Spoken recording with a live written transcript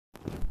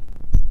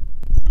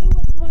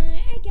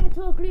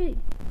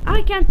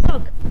I can't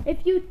talk.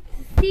 If you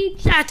see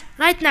chat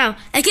right now,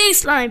 a king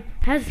slime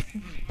has...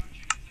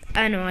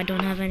 I know I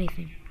don't have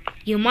anything.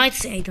 You might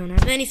say I don't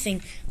have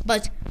anything,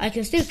 but I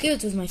can still kill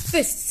it with my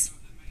fists.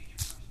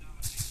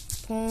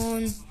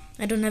 Pawn.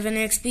 I don't have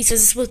any XP, so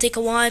this will take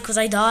a while because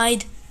I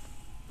died.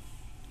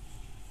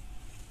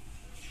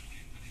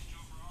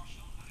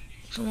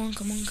 Come on,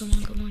 come on, come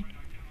on, come on.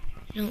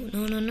 No,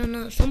 no, no, no,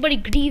 no. Somebody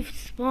grieve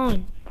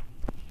spawn.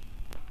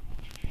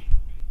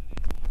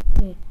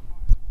 Okay.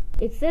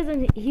 It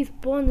says he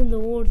spawned in the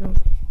war zone.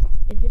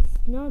 If it's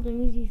not, that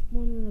means he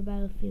spawned in the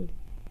battlefield.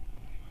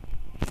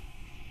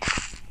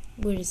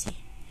 Where is he?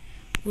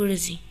 Where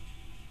is he?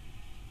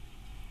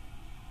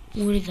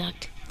 Where is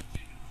that?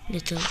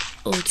 Little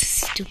old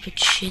stupid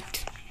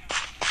shit.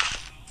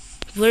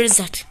 Where is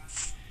that?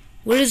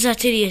 Where is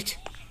that idiot?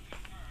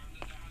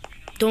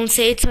 Don't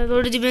say it has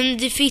already been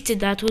defeated.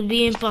 That would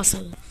be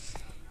impossible.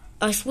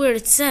 I swear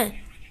it said.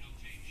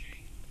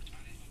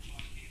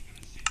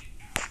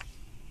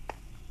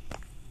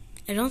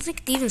 I don't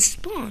think it even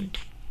spawned.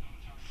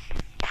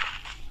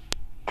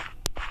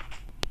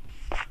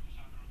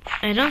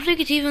 I don't think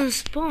it even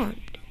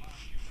spawned.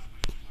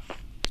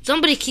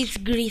 Somebody keeps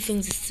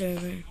griefing the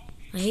server.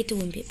 I hate it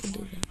when people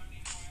do that.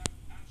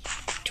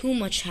 Too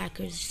much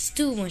hackers. It's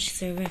too much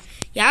server.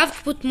 You have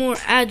to put more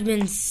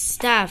admin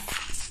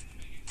staff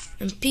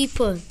and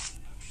people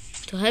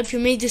to help you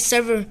make this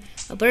server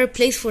a better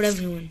place for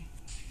everyone.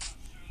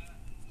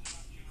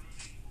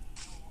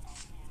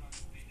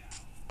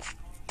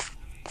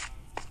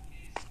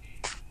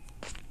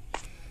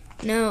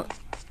 Now,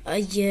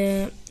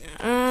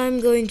 I'm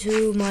going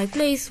to my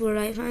place where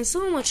I find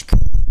so much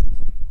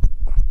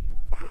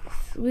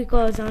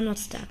because I'm not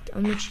stacked.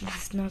 I'm literally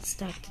just not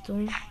stacked at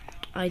all.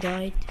 I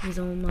died with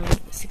all my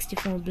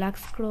 64 black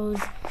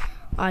scrolls.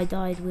 I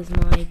died with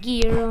my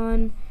gear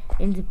on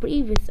in the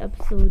previous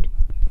episode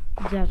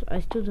that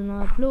I still do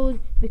not upload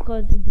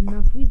because it did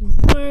not really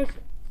work.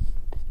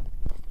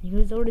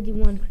 Here's already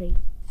one crate.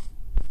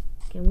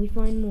 Can we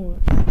find more?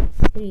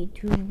 3,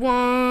 2,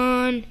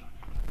 1.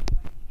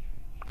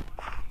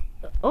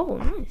 Oh,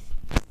 nice.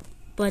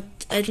 But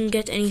I didn't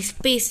get any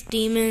space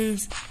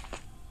demons,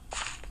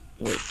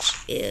 which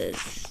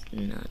is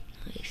not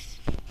nice.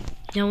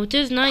 Now it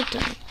is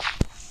nighttime.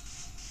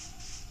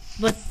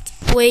 But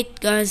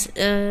wait, guys,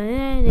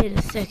 wait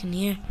a second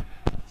here.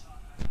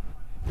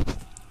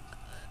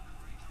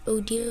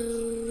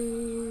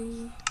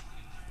 Audio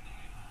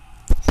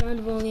sound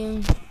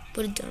volume,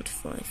 put it down to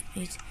 5,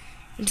 please.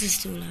 This is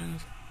too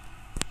loud.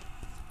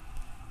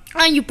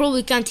 And you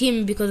probably can't hear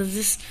me because of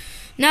this.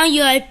 Now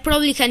I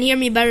probably can hear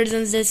me better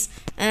than this.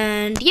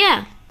 And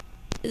yeah,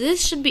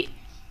 this should be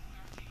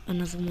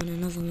another one,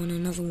 another one,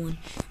 another one,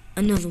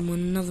 another one,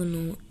 another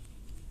one,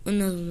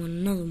 another one,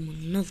 another one,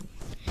 another one,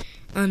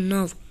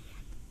 another.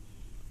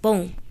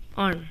 Boom,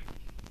 armor,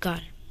 got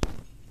it.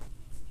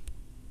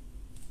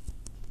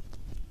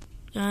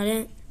 Got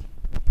it.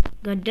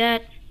 Got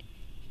that.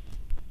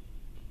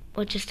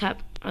 What just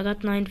happened? I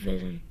got night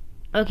vision.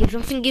 Okay,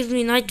 something gives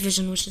me night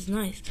vision, which is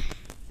nice.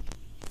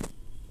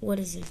 What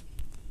is it?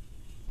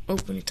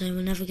 Open it. I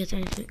will never get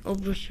anything.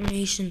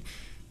 Obliteration.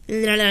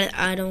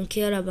 I don't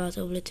care about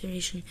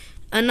obliteration.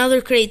 Another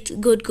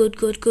crate. Good, good,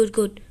 good, good,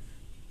 good.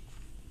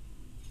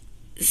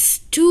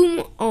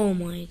 Oh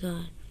my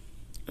god.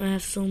 I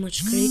have so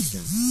much crates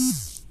now.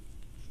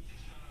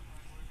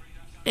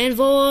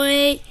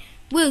 Envoy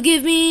will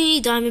give me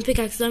diamond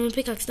pickaxe, diamond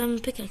pickaxe,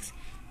 diamond pickaxe.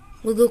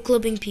 We'll go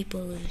clubbing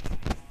people with it.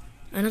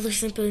 Another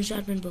simple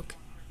enchantment book.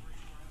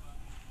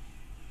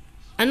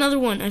 Another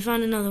one. I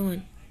found another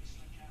one.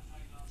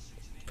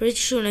 Pretty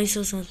sure I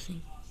saw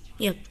something.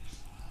 Yep.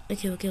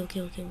 Okay, okay,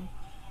 okay, okay.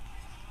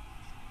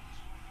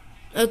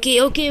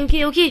 Okay, okay,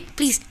 okay, okay.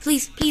 Please,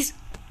 please, please.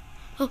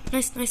 Oh,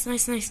 nice, nice,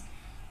 nice, nice.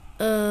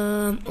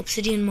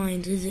 Obsidian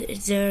mines.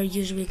 They're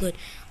usually good.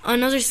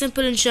 Another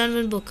simple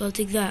enchantment book. I'll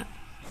take that.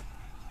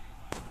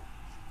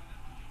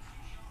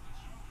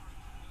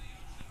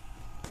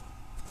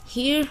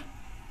 Here.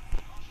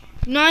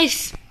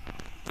 Nice.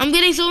 I'm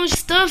getting so much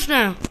stuff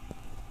now.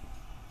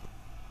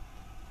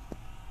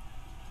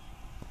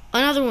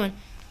 Another one.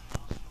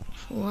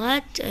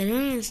 What? I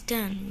don't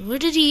understand. Where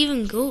did he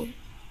even go?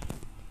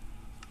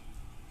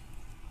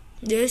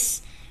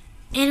 This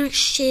Inner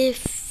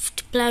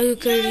Shift, Plow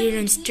Career,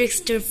 and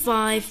Trickster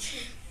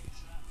 5.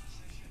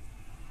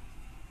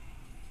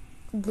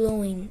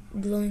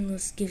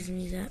 Glowingless gives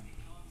me that.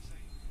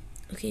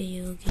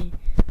 Okay, okay.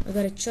 I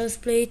got a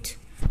chest plate.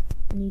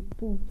 I need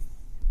boots.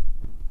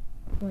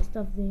 My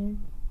stuff there.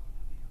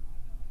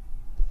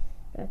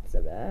 That's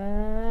a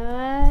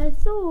bad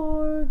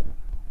sword.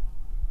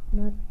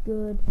 Not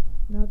good,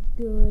 not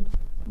good,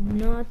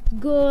 not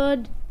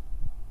good.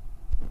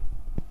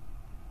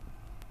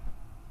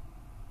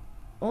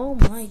 Oh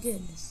my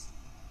goodness.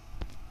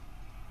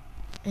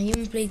 I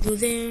even played go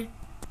there.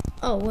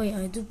 Oh wait,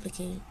 I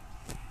duplicated.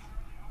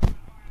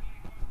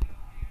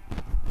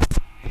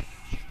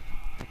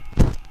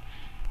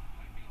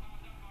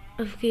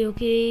 Okay,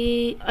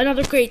 okay.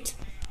 Another crate.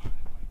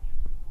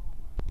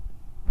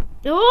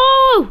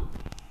 Oh!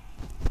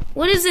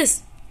 What is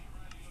this?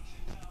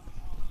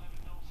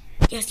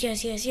 Yes,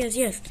 yes, yes, yes,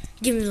 yes.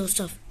 Give me those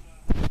stuff.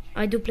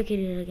 I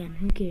duplicated it again.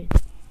 Who cares?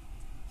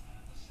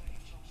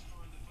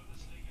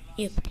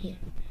 Yep, here.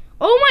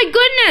 Oh my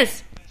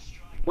goodness!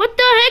 What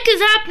the heck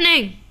is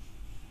happening?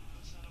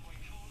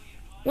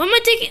 Why am I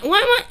taking? Why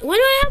do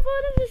I have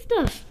all of this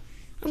stuff?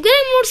 I'm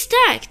getting more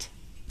stacked.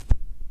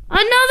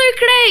 Another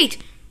crate!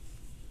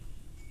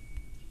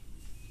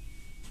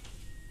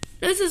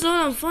 This is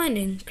all I'm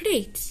finding.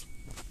 Crates.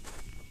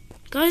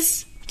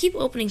 Guys, keep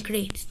opening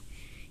crates.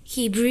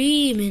 Keep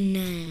dreaming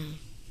now.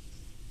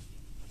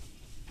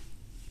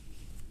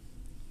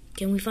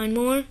 Can we find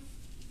more?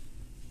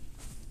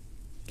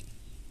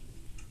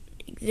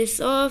 Take this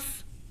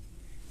off.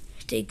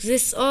 Take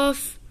this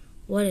off.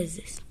 What is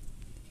this?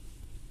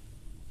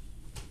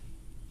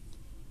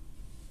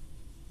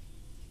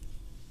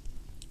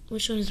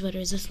 Which one is better?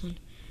 Is this one?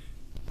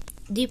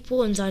 Deep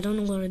wounds, I don't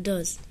know what it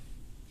does.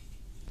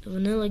 The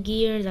vanilla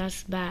gear,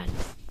 that's bad.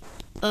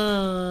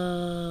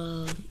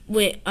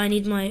 Wait, I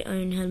need my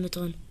iron helmet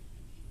on.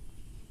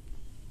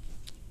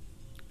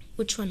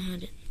 Which one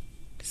had it?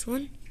 This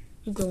one?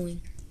 I'm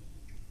going.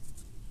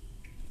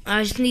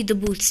 I just need the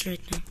boots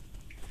right now.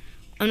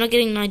 I'm not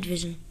getting night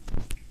vision.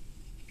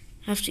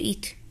 I have to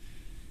eat.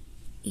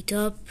 Eat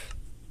up.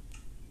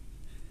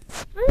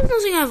 I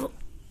don't think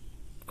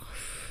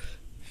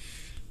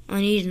I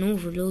need an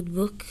overload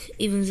book.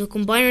 Even though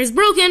combiner is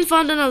broken,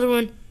 found another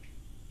one.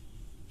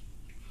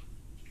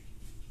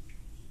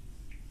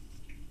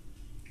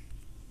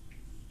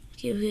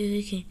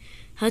 Okay.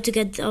 How to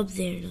get up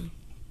there though?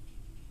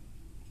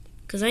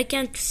 Because I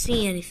can't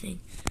see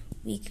anything.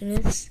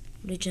 Weakness,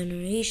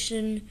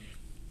 regeneration.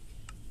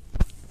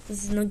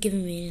 This is not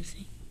giving me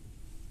anything.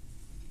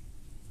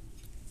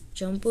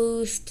 Jump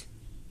boost.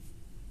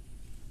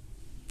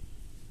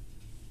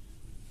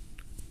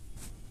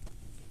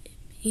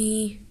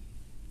 E.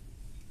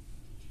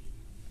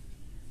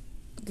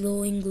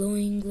 Glowing.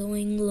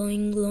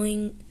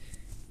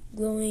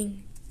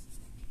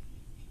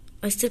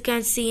 I still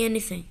can't see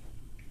anything.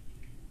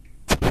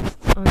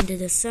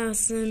 Undead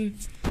assassin.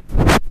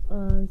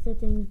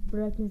 Settings,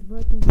 brightness.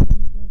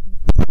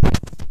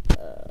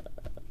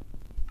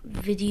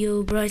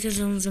 Video brightness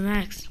on the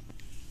max.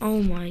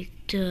 Oh my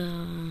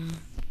god.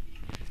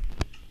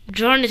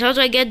 Darn it, how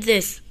do I get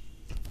this?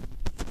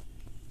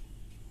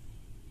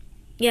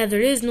 Yeah,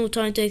 there is no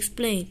time to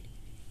explain.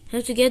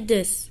 How to get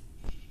this?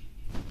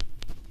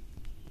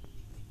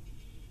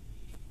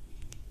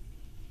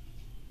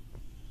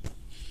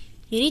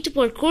 You need to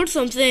parkour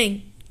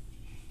something.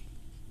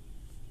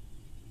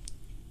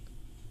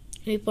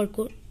 Hey,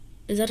 parkour.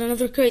 Is that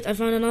another crate? I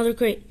found another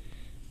crate.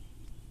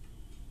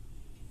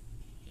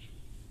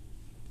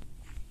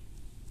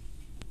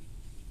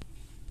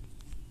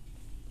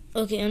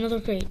 Okay, another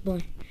crate,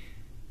 boy.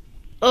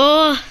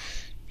 Oh,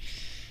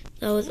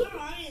 that was.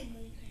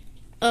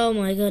 Oh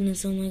my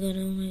goodness! Oh my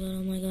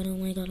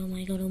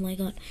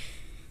god!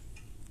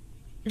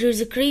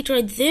 There's a crate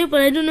right there,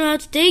 but I don't know how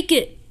to take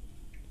it.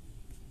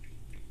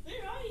 Where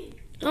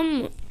are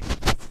you?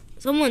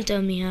 Someone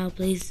tell me how,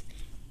 please.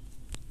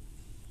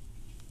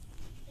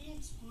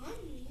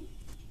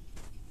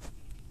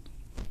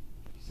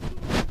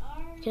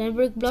 Can I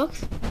break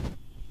blocks?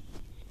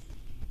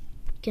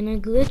 Can I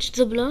glitch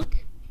the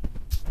block?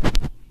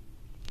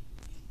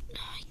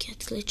 No, I can't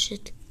glitch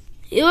it.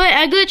 Wait,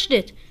 I glitched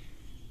it.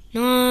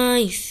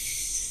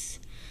 Nice.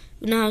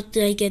 Now how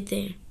do I get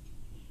there?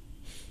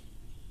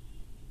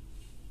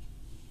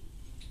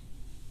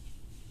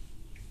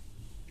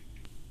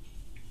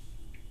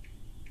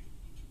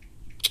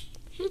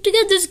 How to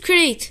get this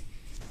crate?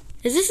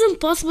 Is this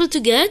impossible to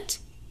get?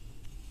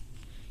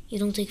 You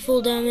don't take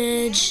full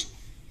damage.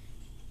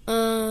 I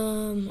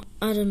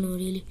don't know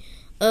really.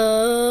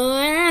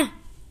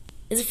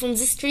 Is it from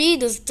this tree?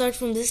 Does it start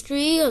from this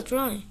tree? I'll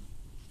try.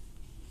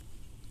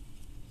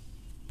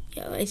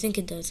 Yeah, I think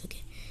it does.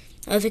 Okay.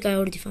 I think I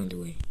already found a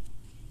way.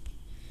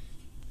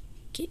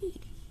 Okay.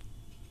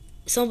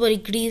 Somebody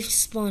grief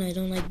spawn. I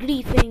don't like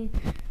griefing.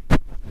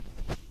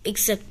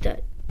 Except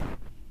that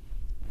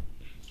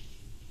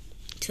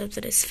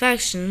it's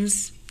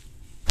factions.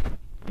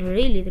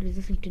 Really, there is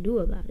nothing to do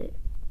about it.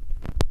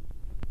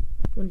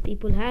 When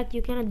people hack,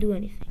 you cannot do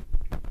anything.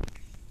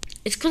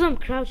 It's because I'm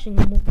crouching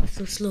and moving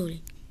so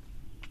slowly.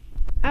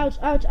 Ouch,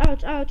 ouch,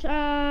 ouch, ouch,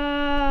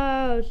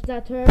 ouch.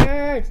 That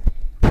hurts.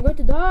 I'm going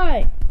to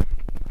die.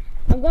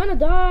 I'm gonna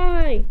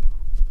die.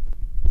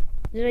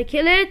 Did I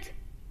kill it?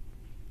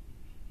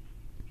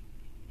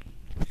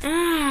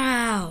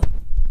 Ow.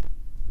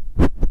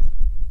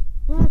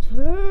 That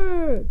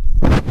hurts.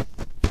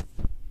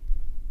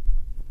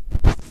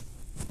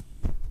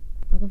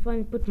 I can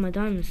finally put my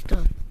diamond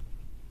stuff.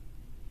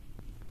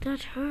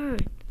 That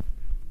hurt.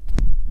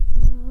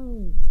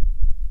 Ow.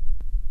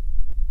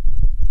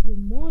 You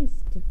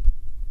monster.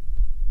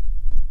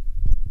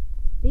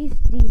 These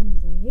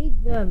demons, I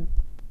hate them.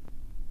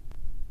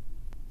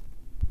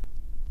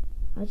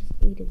 I just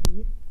ate a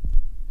beef.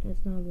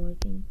 That's not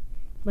working.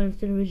 But I'm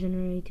still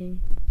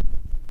regenerating.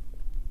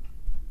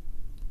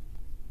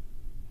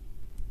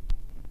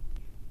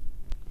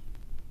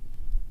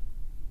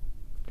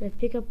 Did I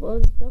pick up all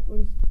the stuff or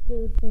is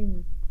still a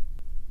thing?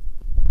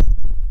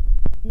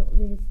 No,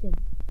 there is still.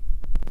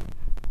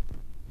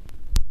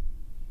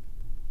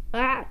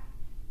 Ah!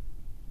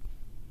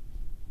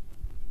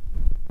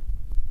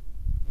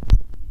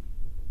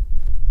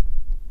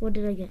 What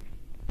did I get?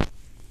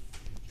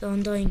 The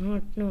Undying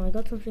Heart. No, I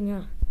got something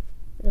else.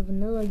 The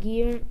vanilla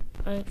gear.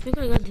 I think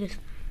I got this.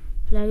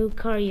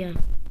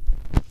 Plagucaria.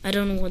 I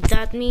don't know what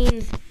that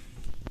means.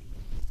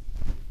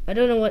 I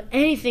don't know what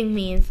anything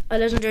means. A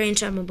legendary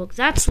enchantment book.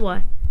 That's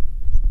why.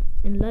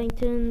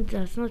 Enlightened.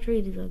 That's not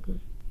really that good.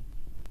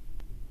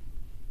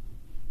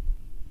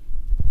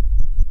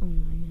 Oh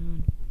my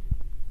god.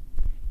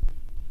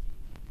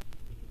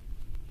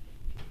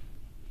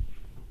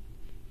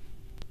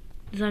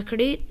 Is that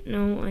correct?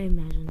 No, I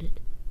imagined it.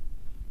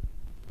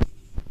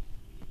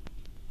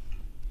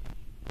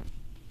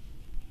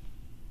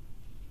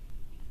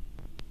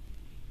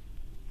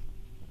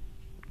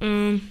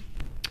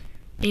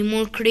 Any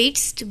more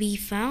crates to be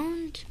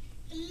found?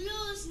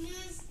 Hello,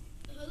 Sniz.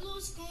 Hello,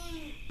 what's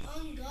going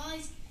on,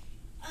 guys?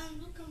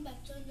 And welcome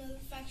back to another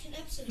faction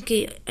episode.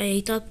 Okay, I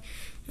ate up.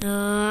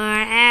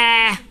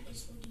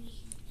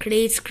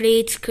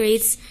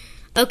 Crates.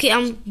 Okay,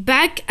 I'm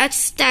back at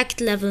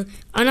stacked level.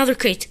 Another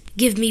crate.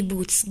 Give me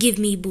boots.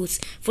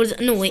 For the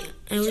no wait,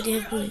 I already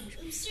have boots.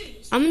 I'm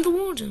serious. I'm in the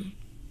water.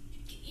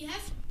 You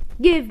have.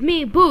 Give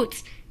me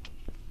boots.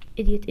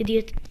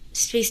 Idiot.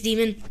 Space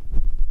demon.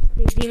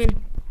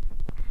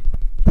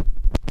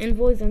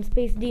 Envoys and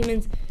space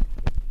demons.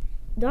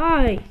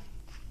 Die.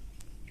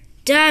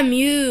 Damn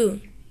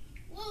you.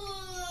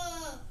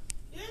 Whoa!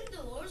 You're in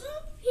the war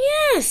zone?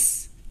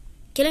 Yes.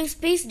 Killing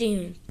space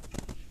demons.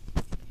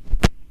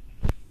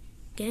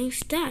 Getting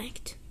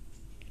stacked.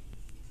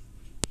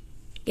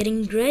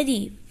 Getting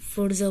ready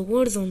for the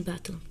Warzone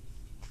battle.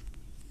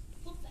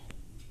 What battle?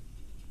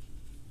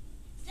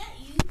 Is that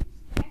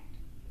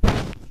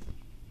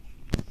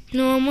you?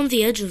 No, I'm on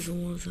the edge of the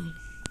Warzone.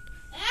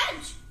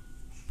 Edge?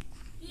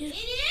 You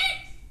idiot!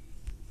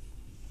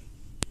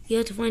 You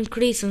have to find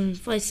crates and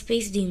fight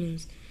space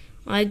demons.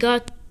 I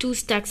got 2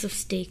 stacks of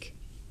steak.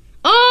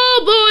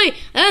 Oh boy!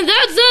 And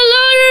that's the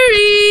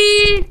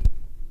lottery!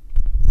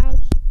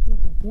 Ouch.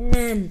 Not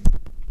again.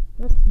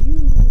 Not you.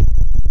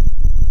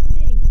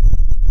 Running.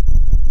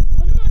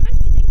 Oh no, I'm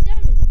actually taking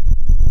damage.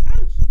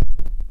 Ouch.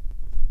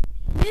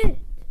 Shit.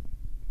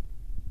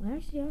 I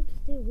actually have to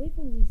stay away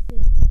from these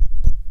things.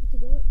 Need to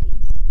go.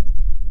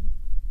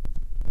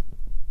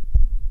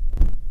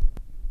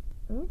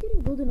 Am I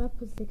getting golden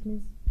apple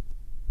sickness?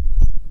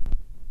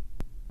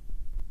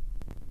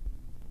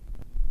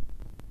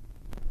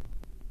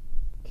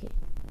 Okay,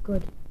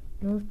 good.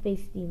 No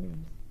space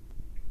demons.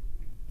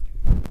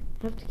 I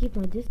have to keep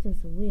my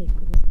distance away,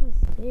 because if I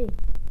stay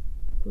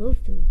close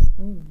to it,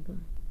 oh my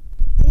god.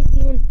 Space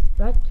demon,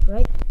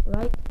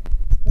 right.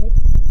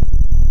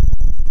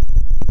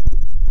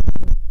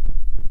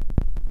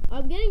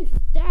 I'm getting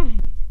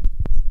stacked.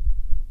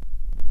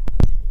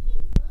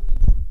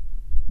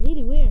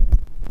 Really weird.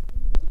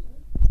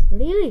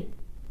 Really?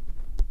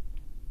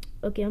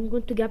 Okay, I'm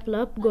going to gapple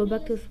up, go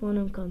back to spawn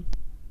and come.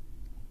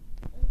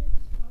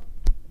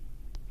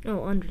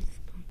 Oh, under the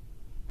spawn.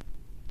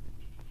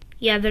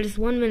 Yeah, there's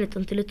 1 minute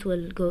until it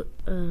will go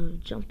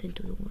jump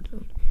into the war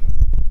zone.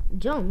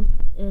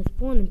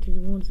 Spawn into the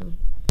war zone.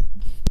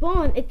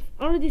 Spawn, it's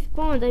already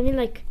spawned. I mean,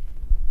 like,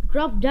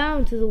 drop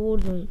down to the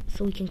war zone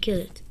so we can kill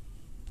it.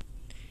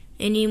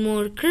 Any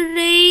more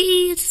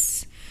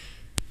crates?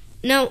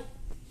 No.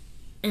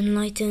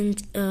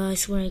 Enlightened. I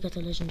swear I got a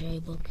legendary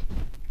book.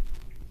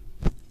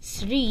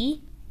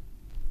 3?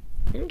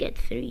 I didn't get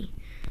 3.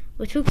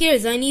 But who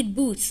cares? I need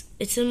boots.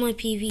 It's in my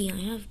PV. I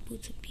have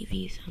boots in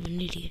PV, so I'm an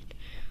idiot.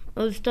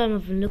 All this time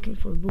I've been looking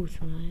for boots,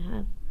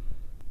 and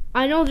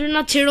I know they're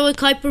not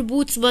heroic hyper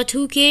boots, but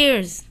who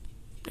cares?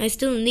 I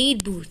still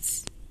need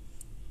boots.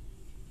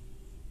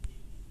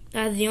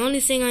 That's the only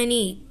thing I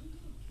need.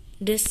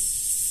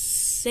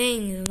 This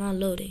thing is not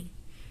loading.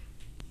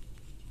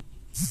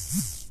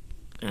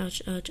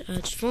 Ouch.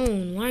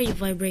 Phone, why are you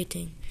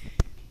vibrating?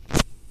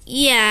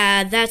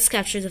 Yeah, that's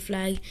capture the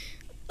flag.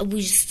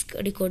 We just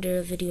recorded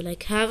a video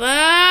like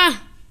I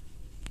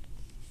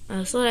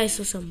thought I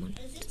saw someone.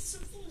 I think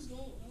something is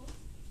going on.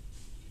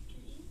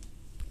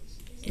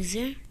 Is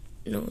there?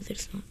 No,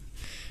 there's not.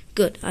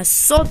 Good. I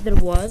thought there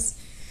was.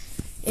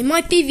 In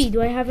my PV,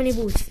 do I have any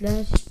boots?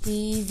 Slash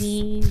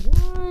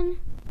PV1.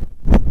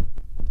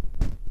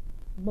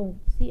 Boom.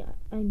 See,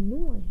 I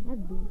knew I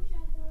had boots.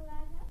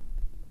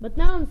 But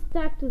now I'm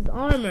stacked with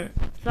armor,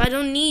 so I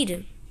don't need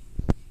him.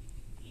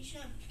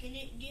 Do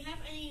you have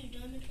any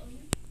diamond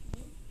armor?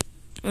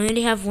 No? I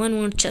only have 1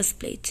 more chest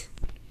plate.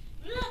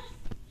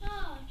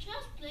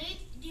 Chest plate?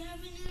 Do you have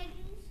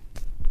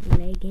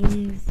any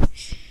leggings?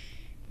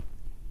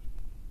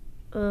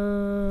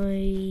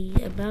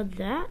 About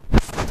that?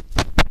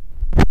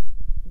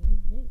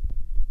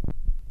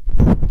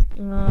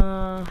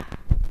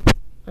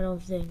 I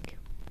don't think.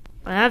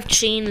 I have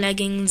chain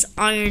leggings,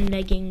 iron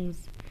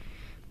leggings,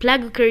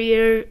 Plague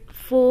Career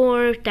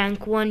 4,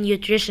 Tank 1,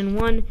 Nutrition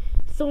 1,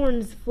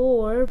 Thorns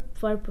 4,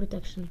 Fire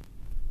Protection.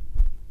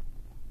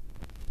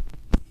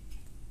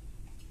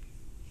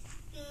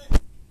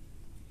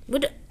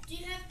 What? Do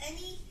you have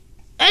any?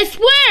 I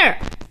swear!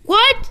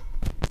 What?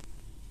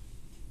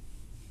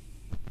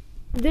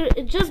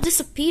 It just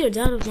disappeared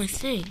out of my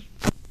thing.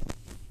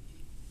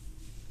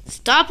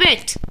 Stop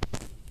it!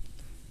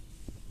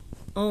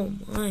 Oh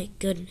my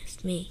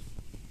goodness me.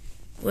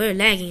 We're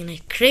lagging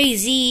like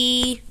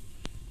crazy.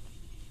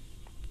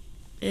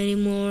 Any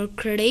more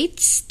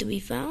crates to be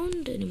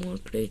found? Any more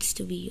crates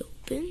to be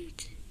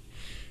opened?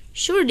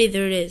 Surely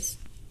there is.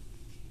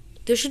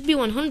 There should be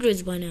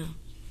 100s by now.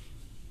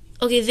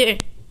 Okay, there.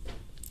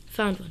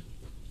 Found one.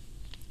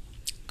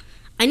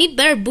 I need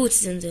better boots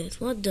than this.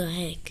 What the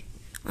heck?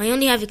 I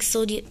only have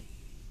Exodia.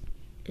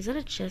 Is that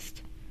a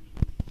chest?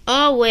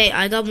 Oh wait,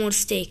 I got more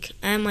steak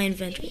and my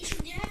inventory.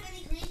 Do you have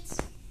any crates?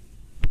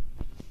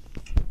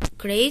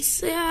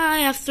 Crates? Yeah, I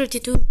have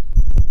 32.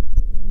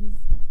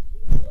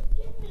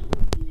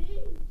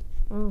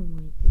 Oh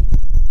my goodness.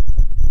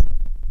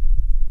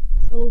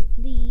 Oh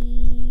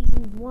please,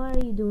 why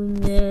are you doing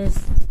this?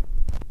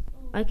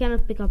 I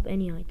cannot pick up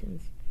any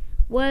items.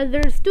 Well,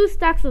 there's 2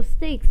 stacks of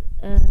steaks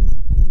in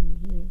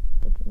here.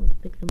 If you want to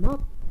pick them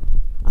up.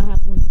 I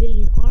have 1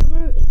 billion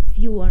armor. If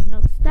you are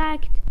not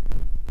stacked,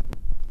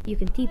 you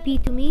can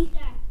TP to me.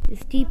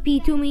 Just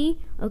TP to me.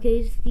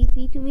 Okay, just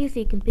TP to me so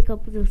you can pick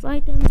up those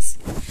items.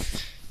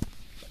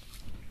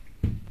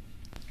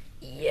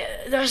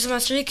 Yeah, that's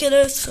Master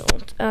Nicholas.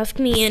 Don't ask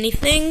me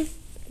anything.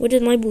 Where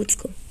did my boots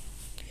go?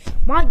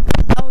 My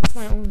god, that was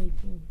my only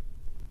thing.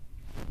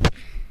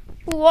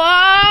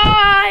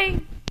 Why?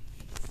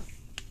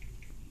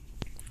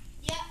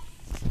 Yeah.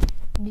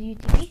 Did you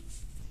TP?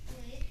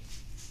 Wait.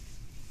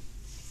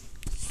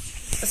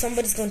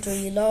 Somebody's going to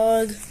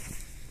relog.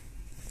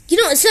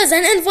 You know, it says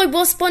an envoy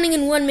boss spawning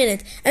in 1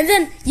 minute. And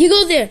then you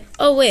go there.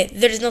 Oh wait,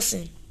 there's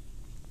nothing.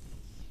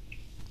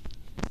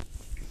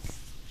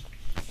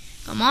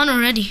 Come on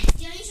already.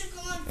 Yeah, you should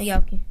come on. Yeah,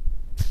 okay.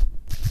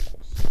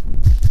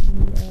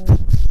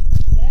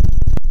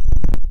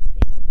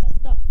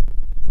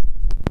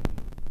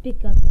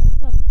 Pick up that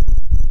stuff.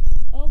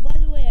 Oh, by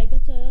the way, I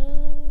got a...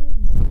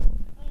 No.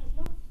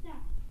 No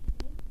stack.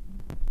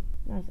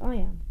 Nice, I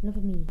am. Look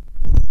at me.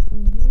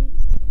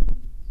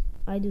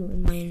 I do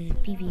in my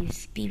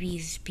PVs.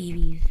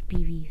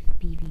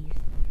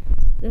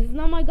 This is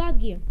not my god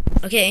gear.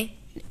 Okay?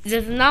 This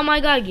is not my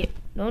god gear.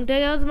 Don't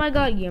take out my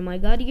god gear. My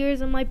god gear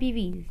is in my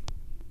PVs.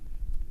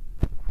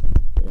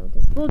 They don't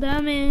take full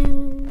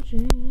damage.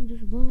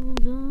 Just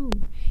blows out.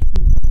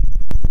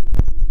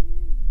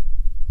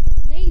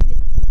 Blaze it.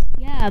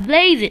 Yeah,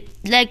 blaze it.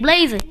 Like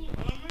blaze it.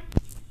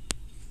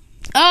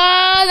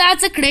 Oh,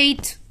 that's a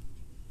crate.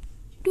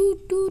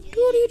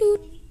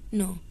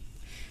 No.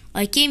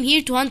 I came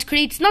here to hunt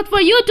crates, not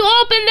for you to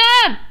open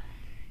them!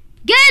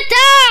 Get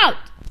out!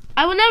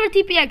 I will never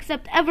TP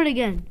except ever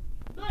again.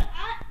 But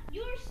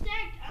you're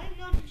stacked. I'm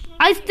not sure.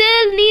 I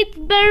still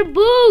need better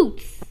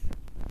boots.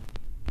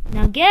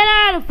 Now get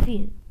out of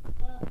here.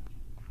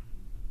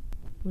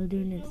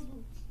 Wilderness. No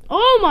boots.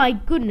 Oh my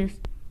goodness.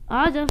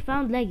 I just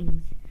found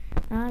leggings.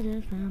 I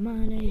just found my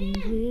leggings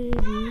with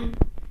you.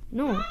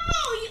 No. No,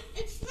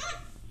 it's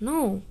not.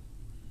 No.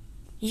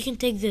 You can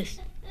take this.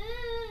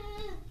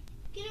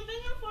 Can you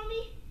bring them for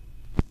me?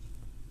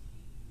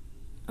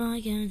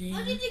 I can take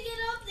How it. did you get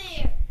up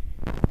there?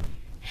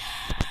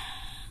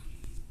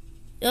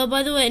 Oh,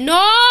 by the way,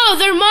 no,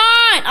 they're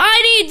mine.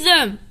 I need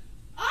them.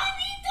 I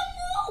need the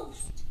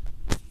most.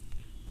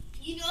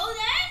 You know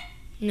that?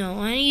 No,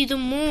 I need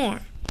them more.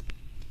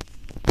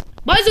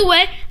 By the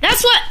way,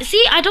 that's what.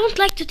 See, I don't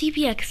like to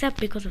TP except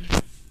because of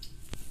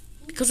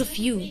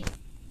you.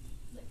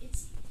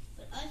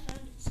 But I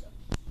found it so.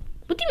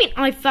 What do you mean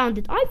I found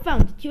it? I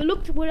found it. You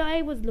looked where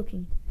I was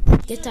looking.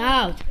 Get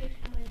out.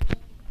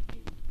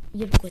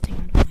 You're quitting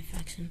out of my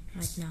faction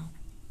right now.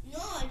 No,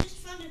 I just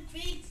found a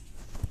crate.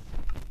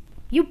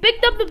 You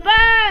picked up the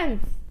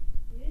bands.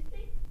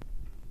 Seriously?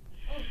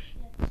 Oh,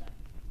 yeah, sorry.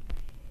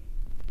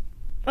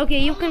 Okay,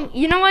 you can.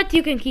 You know what?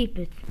 You can keep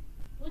it.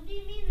 What do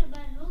you mean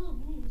about hollow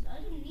booms?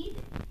 I don't need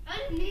it. I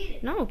don't need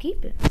it. No,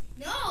 keep it.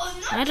 No, I'm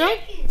not I don't.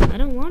 taking it. I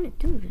don't want it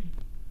too. Then.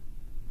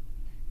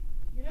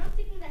 You're not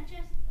taking that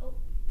chest. Oh.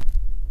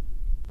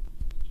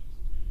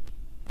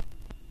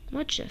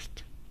 What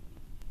chest?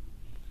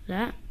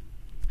 That.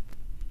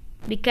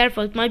 Be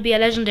careful. It might be a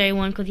legendary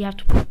one because you have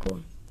to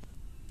parkour.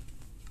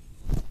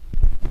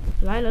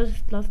 I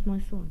just lost my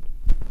sword.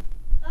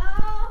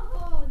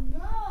 Oh,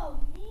 no.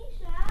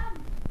 Misham.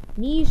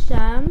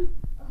 Misham.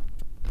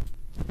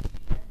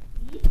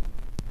 See?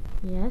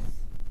 Yes.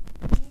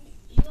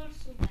 You are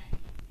so bad.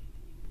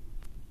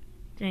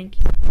 Thank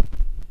you.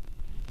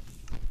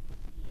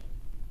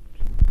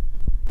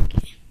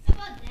 Okay. How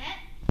about that?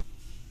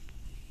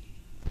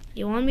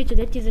 You want me to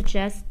get you the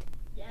chest?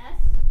 Yes.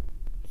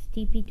 Just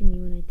TP to me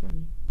when I tell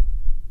you.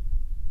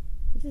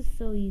 This is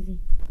so easy.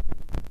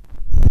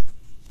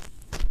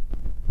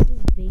 This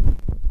is baby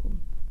parkour.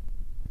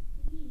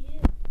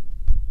 Yeah.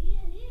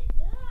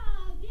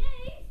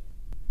 Babe.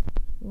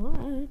 What?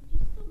 You're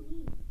so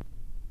mean.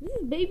 This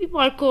is baby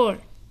parkour.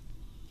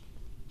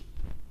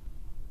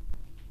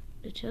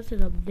 The chest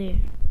is up there.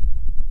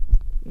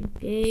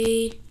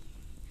 Okay.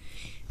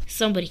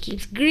 Somebody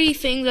keeps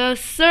griefing the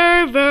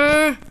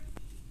server.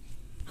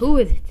 Who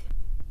is it?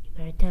 You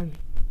better tell me.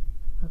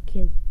 I'll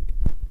kill you.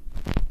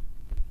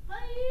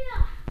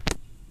 Hiya.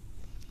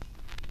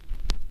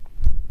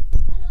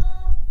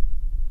 Hello.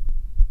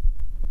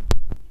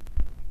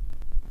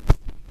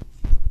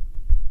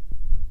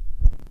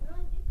 I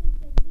don't think we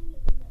can bring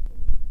it in that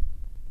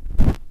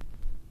room.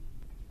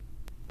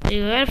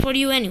 They're there for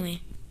you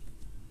anyway.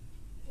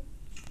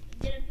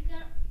 Did I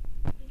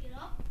pick it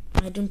up?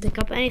 I don't pick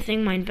up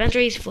anything. My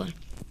inventory is full.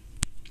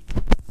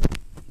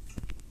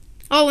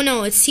 Oh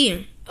no, it's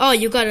here. Oh,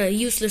 you got a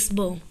useless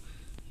bow.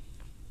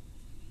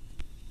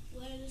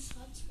 Where is this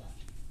hotspot?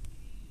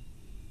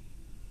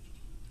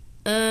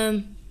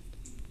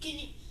 Can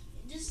you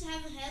does it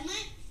have a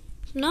helmet?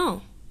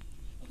 No.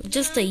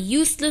 Just a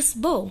useless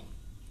bow.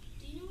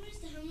 Do you know where's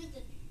the helmet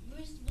that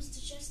where's was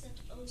the chest that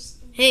I was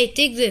Hey,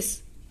 take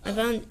this. I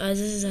found this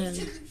is a helmet.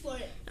 looking for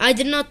it? I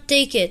did not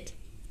take it.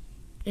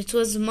 It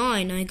was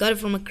mine. I got it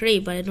from a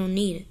crate, but I don't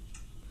need it.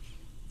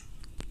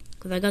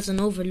 Because I got an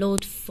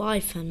overload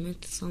 5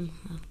 helmet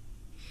somehow.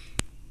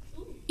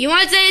 Ooh, You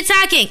might say it's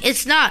hacking.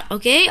 It's not,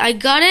 okay? I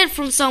got it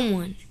from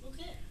someone.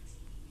 okay.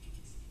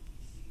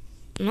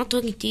 I'm not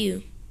talking to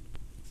you.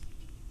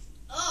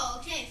 Oh,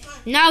 okay,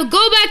 fine. Now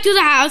go back to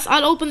the house.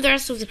 I'll open the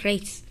rest of the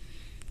crates.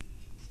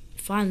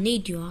 If I'll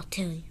need you, I'll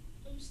tell you.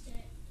 I'm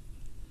staying.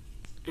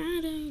 I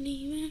don't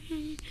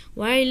even...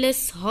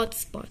 Wireless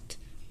hotspot.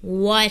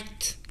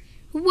 What?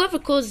 Whoever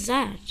calls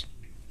that?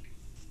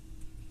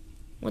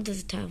 What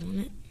does it have on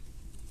it?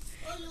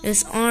 Oh, no.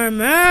 This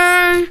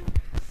armor.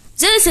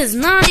 This is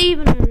not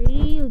even a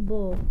real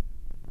bow.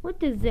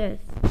 What is this?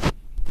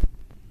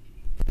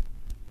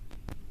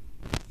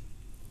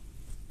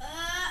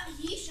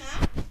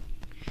 Hisham.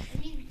 I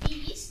mean,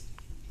 beast.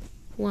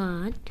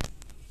 What?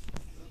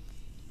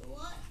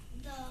 What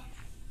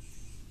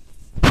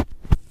the?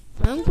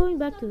 I'm going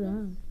back to the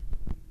house.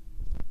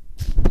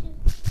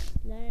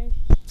 Slash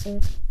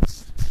F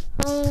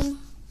home.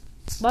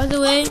 By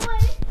the way, By the way,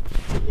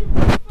 you can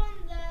go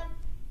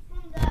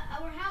from the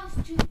our house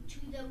to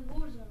the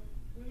war zone.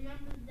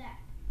 Remember that.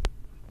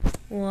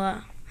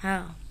 what?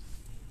 How?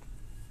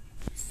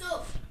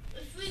 So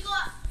if we go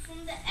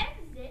from the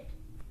exit,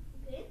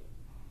 okay,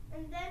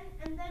 and then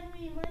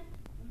we're going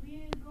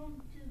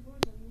to the war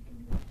zone. We can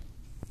do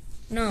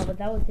that. No, but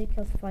that would take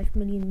us 5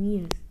 million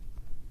years.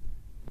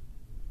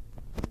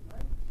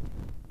 What?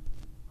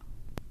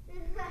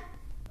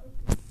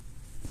 Okay.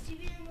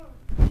 TVMO,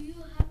 do you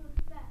have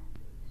a fact?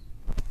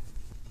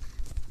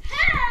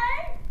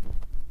 Hey!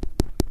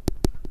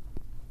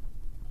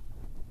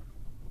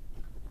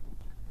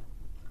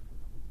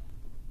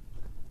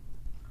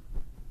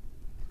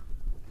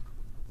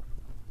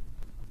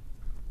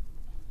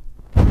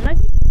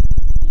 Lucky.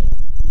 Here,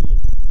 see.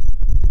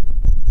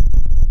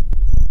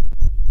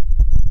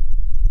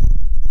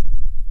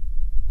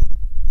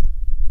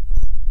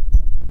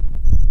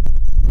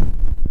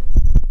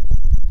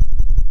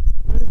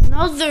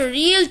 Not the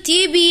real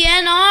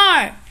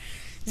TBNR.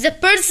 The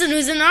person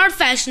who's in our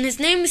fashion, his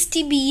name is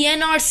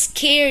TBNR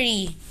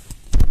Scary.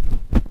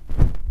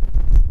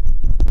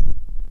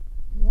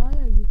 Why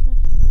are you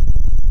touching me?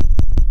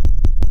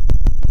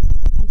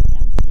 I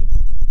can't hit.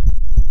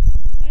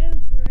 Oh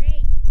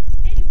great.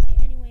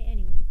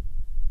 Anyway.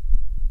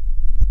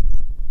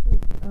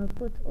 I'll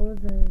put all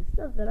the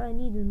stuff that I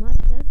need in my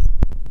chest.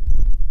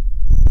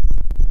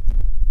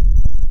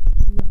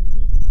 Maybe I'll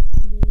need it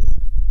someday.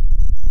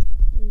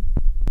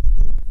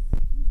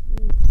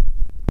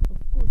 Of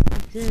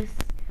course, this.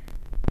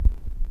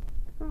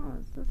 Oh,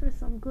 those are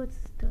some good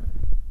stuff.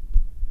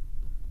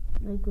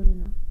 Not good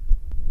enough.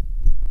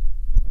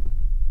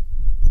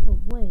 Oh,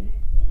 wait.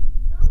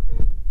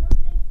 Nothing.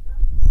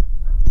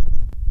 I'll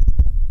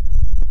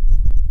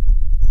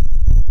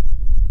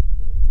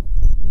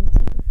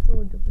take a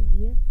sword over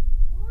here.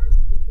 Who wants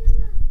to kill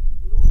us?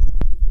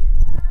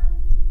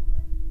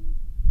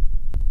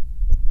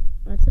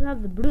 I still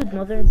have the brood,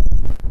 mother.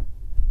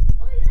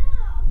 Oh yeah,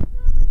 I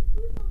forgot about the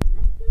food one.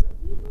 Let's kill it.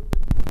 We don't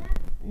touch that.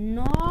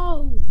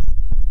 No!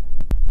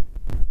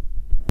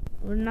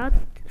 We're not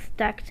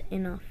stacked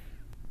enough.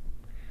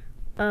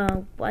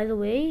 By the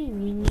way,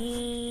 we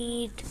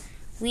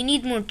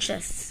need more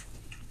chests.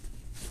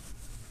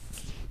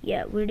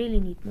 Yeah, we really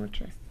need more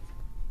chests.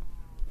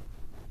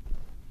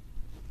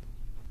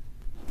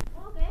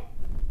 Okay.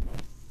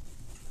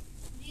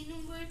 Do you know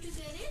where to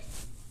get it?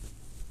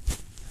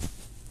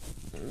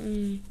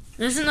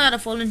 This is not a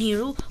fallen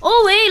hero.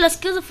 Oh wait, let's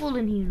kill the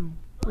fallen hero.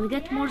 We'll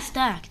get more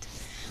stacked.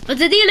 But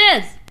the deal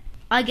is,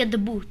 I get the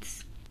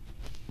boots.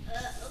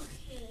 Okay.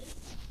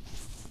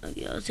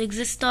 Okay, I'll take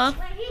this stuff.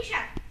 Wait,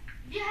 Hisham,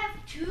 do you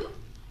have 2?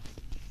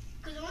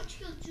 Because I want to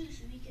kill 2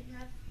 so we can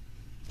have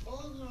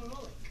all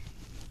heroic.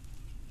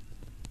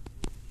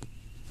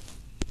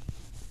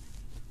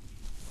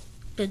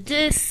 Put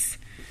this.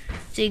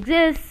 Take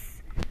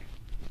this.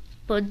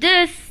 Put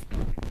this.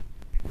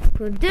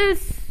 Put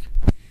this.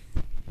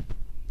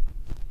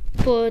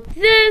 Put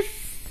this.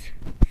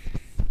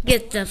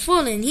 Get the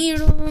fallen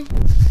hero.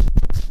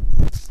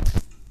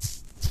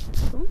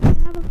 Don't I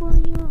have a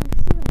fallen hero? I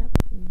swear I have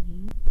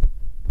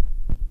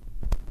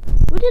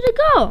did it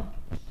go?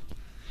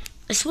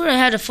 I swear I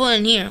had a full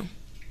in here.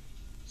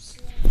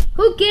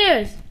 Who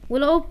cares?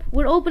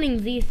 We're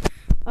opening these.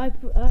 I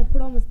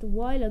promised a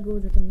while ago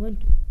that I'm going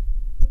to.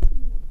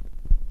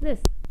 This.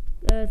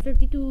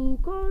 32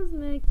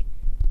 cosmic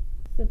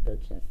simple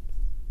chests.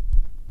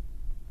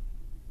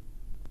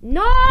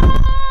 No!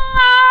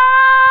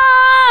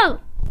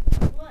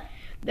 What?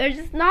 They're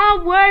just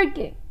not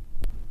working.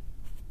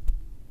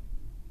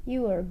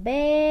 You are a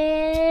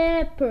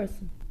bad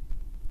person.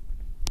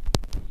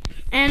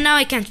 And now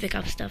I can't pick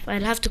up stuff.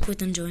 I'll have to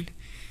quit and join.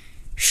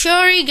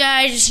 Sorry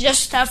guys, it's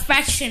just how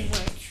faction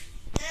works.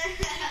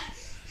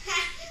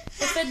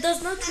 If it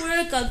does not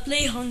work, I'll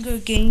play Hunger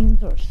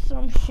Games or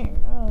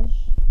something else.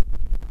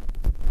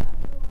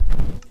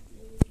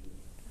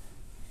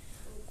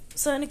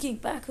 Signing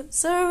back on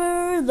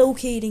server,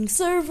 locating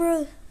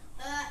server.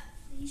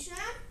 Hisham,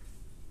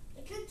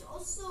 I can't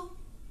also.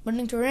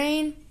 Building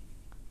terrain.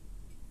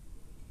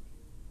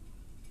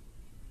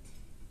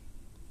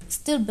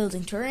 Still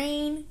building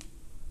terrain.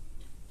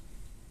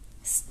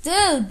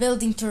 Still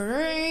building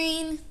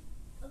terrain.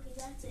 Okay,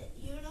 that's it.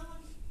 You're not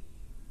going.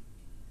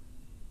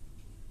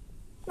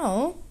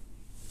 No.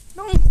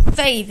 Don't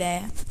say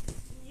that.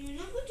 You're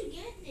not going to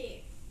get there.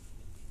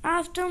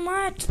 After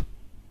what?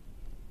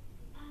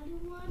 I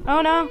don't want.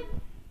 Oh no.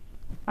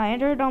 I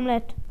entered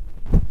Omelette.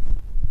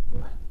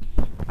 What?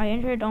 I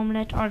entered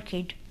Omelette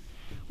Arcade.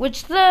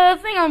 Which the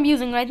thing I'm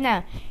using right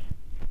now.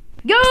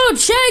 Go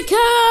check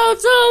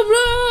out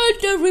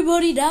Omelette!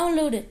 Everybody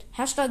download it.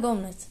 Hashtag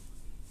Omelette.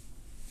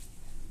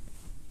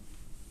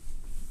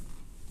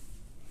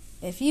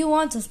 If you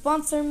want to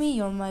sponsor me,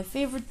 you're my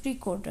favorite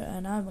recorder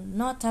and I will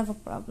not have a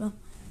problem.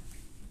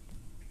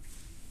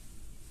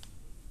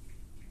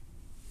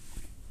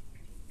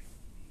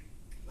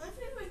 My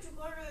favorite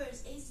recorder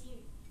is AC.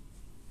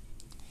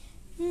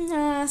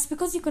 Nah, it's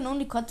because you can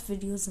only cut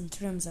videos and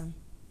trim them.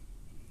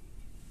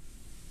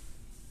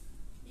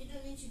 You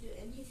don't need to do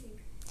anything.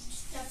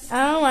 Just tap it.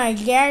 Oh my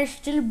god,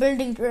 still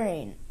building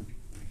terrain.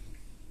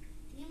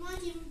 You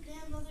might even play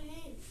another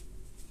game.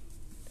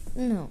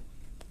 No,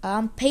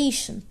 I'm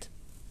patient.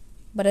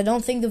 But I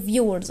don't think the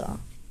viewers are.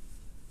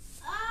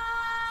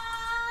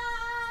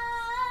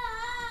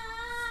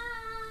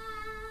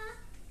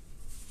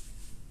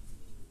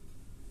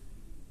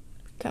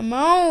 Come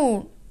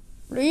on,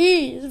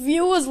 please.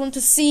 Viewers want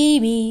to see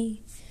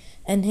me,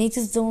 and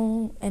haters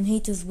don't, and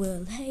haters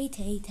will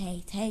hate,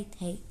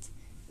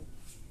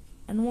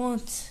 and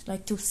won't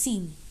like to see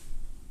me.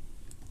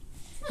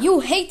 You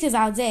haters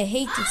out there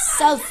hate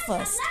yourself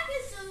first. I'm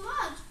lagging so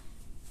much.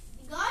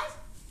 You guys?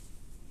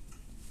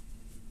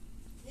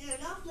 They're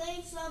not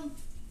playing some,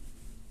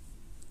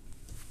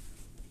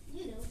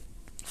 you know.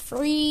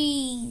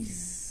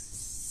 Freeze.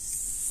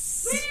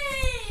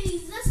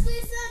 Freeze! Let's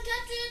play some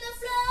Country in the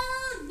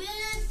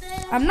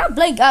Flood. I'm not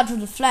playing out to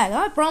the flag.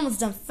 I promised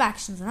them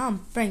factions, and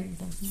I'm bringing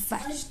them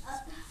factions. I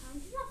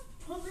did not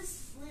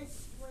promise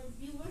when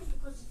viewers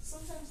because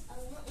sometimes I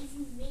will not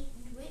even make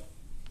do it.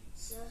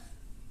 So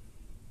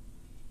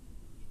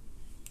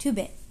Too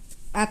bad.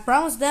 I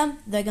promised them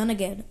they're gonna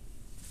get it.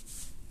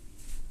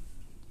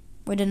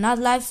 We did not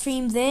live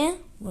stream there.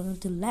 We're going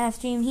to live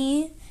stream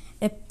here.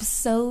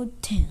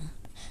 Episode 10.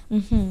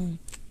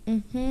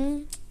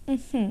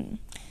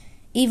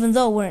 Even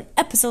though we're in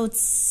episode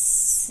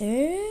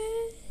 6.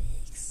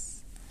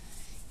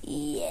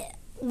 Yeah,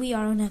 we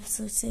are on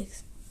episode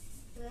 6.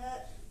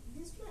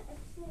 this is my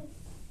episode.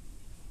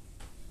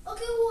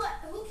 Okay,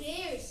 who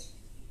cares?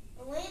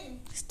 I'm waiting.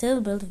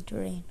 Still building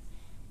terrain.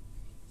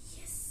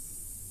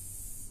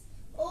 Yes.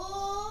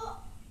 Oh.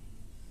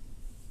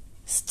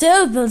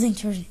 Still building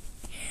terrain.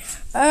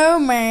 Oh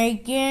my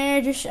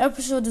god, this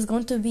episode is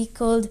going to be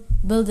called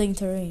Building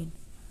Terrain.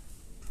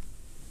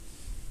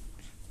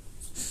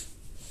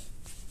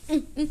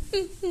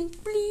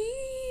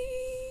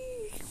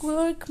 Please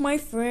work, my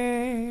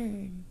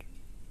friend.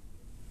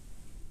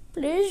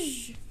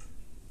 Please.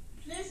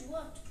 Please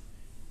what?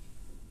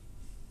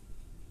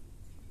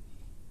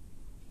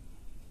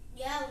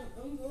 Yeah,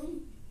 I'm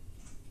going.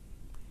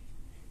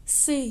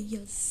 Say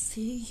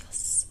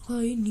yes,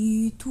 I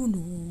need to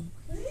know.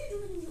 What are you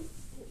doing?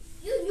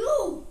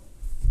 You.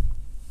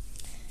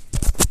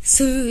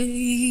 Say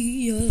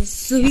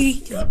yes,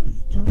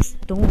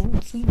 just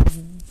don't say no.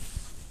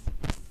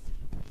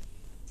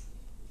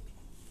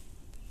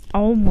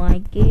 Oh my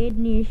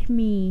goodness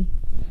me.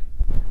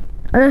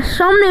 The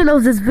thumbnail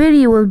of this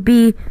video will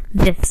be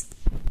this.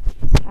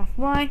 That's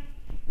why.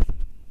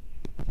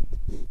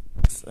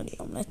 Sorry,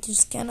 Omelette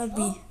just cannot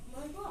be. Oh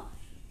my gosh.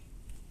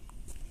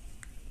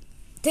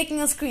 Taking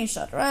a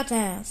screenshot right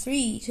now.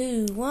 3,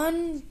 2,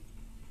 1.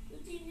 You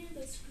taking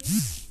the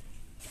screen?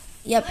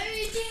 Yep, Why are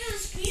you taking a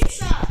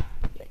screenshot?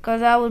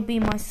 because that would be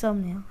my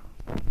thumbnail.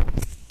 Oh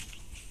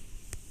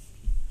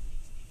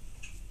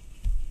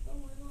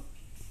my god.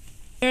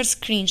 Here's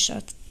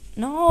screenshot.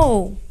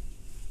 No.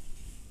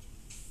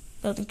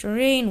 Building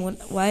terrain.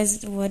 Why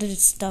did it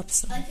stop?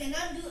 So? I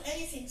cannot do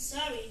anything.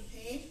 Sorry,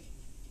 hey.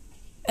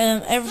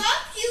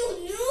 Stop,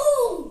 you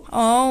noob!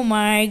 Oh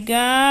my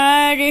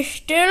god, it's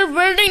still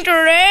building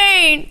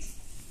terrain.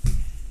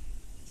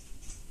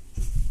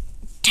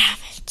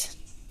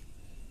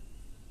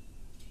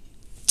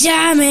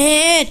 Damn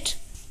it!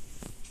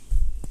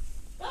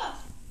 Ah.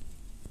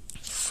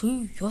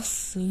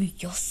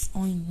 Yes,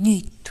 I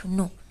need to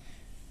know.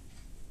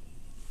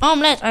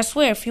 Omelette, I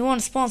swear, if you want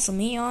to sponsor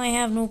me, I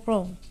have no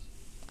problem.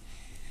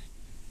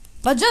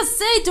 But just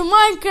say to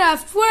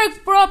Minecraft,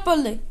 work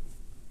properly.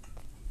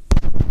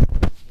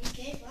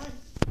 Okay, fine.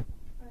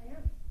 I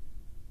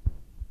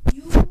am.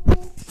 You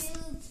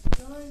killed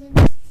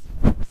Diamond.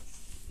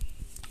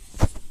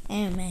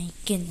 Oh my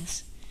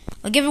goodness.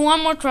 I'll give it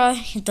one more try.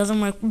 If it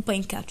doesn't work, we're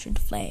playing Capture the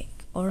Flag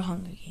or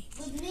Hunger Games.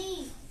 With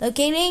me.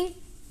 Locating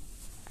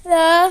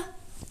the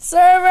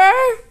server.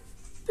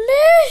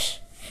 Please.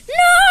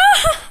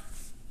 No!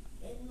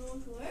 It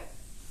won't work.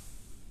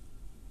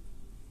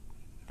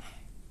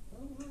 Oh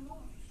my gosh.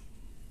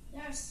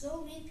 There are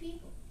so many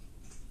people.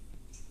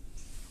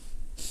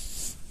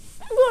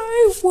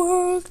 I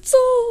worked so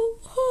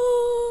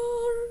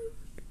hard.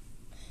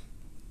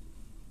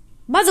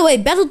 By the way,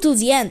 Battle to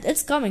the End.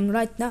 It's coming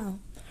right now.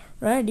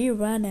 Right here,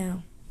 right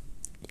now.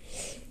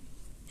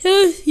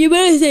 You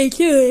better say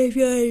too if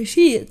you want to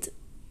see it.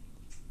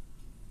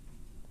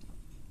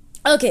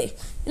 Okay,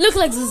 it looks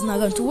like this is not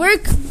going to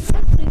work.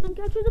 They can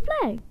capture the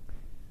flag.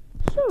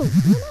 Sure,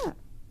 why not?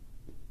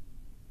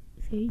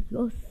 Say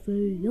yes,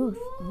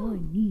 I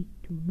need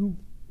to know.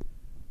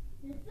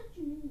 You're such a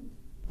noob.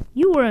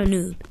 You were a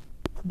noob.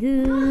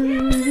 Dude,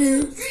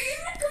 They're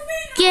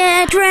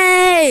get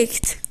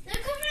wrecked.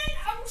 coming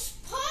our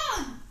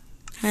spawn.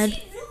 Had- See,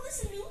 noob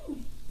is a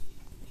noob.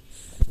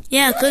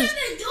 Yeah, What cause are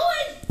they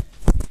doing?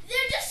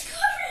 They're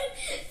discovering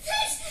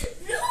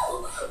this. No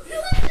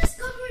one's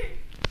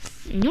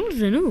discovering. you're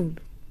the noob.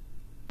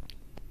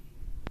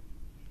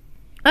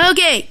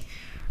 Okay.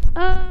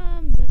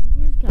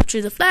 Let's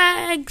capture the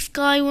flag,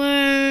 Skyward.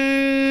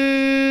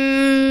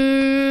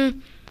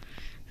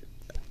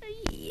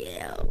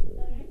 Yeah.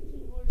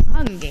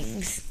 Hunger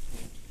Games.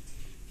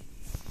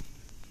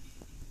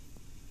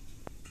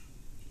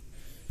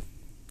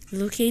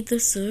 Locate the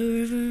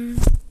server.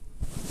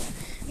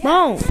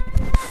 Boom.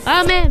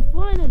 Oh man,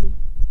 finally.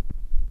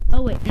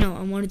 Oh wait, no,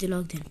 I'm already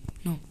logged in.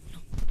 No.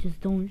 Just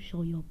don't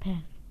show your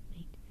path.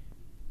 Wait.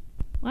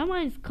 Why am I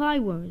in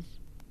Skywars?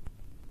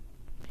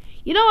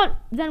 You know what?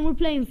 Then we're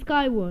playing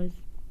Skywars.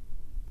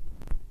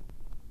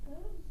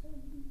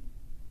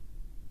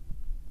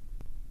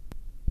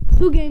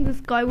 Two games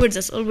of Skywars,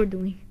 that's all we're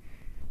doing.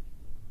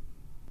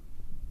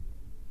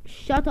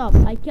 Shut up.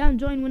 I can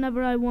join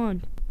whenever I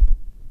want.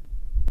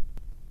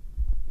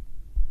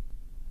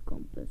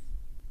 Compass.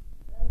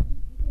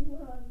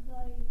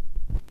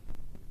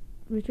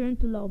 Return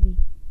to lobby.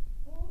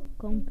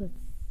 Compass.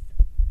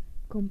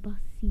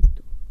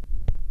 Compasito.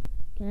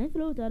 Can I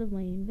throw it out of my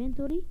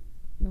inventory?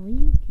 No,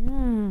 you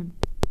can't.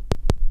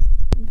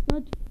 It's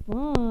not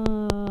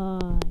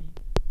fun.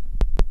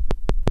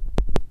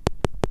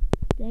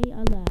 Stay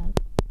alive.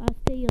 I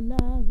stay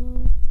alive.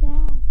 Oh,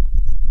 stop.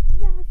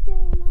 I stay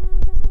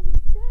alive. I will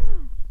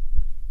stop.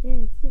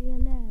 Let's stay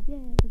alive. Yeah,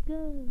 let's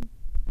go.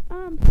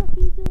 I'm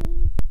fucking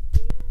good.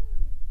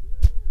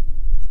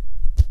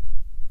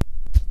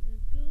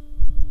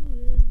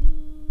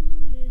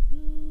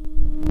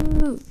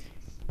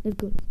 Let's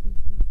go.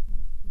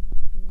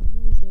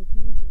 No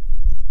joking.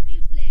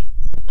 Replay.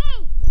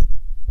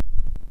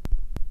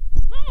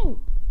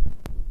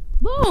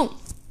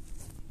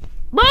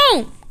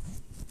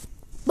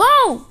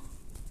 Boom!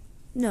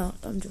 No,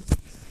 I'm joking.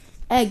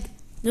 Egg.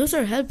 Those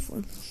are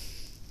helpful.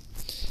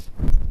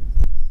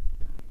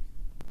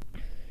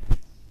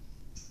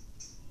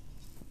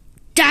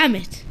 Damn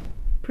it!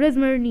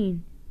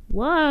 Prismarine.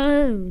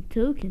 Whoa,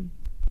 token.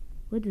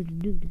 What did it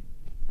do then?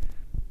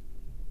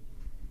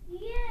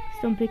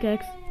 Stone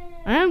pickaxe.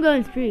 I am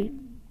going straight.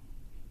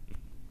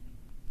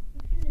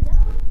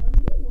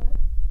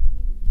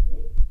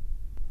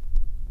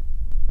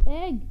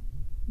 Egg,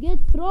 get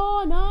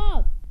thrown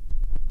up.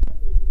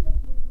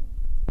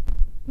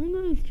 I'm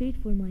going straight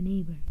for my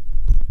neighbor.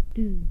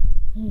 Dude,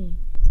 hey,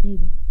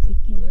 neighbor, be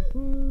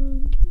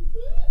careful.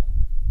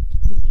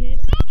 Be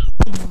careful.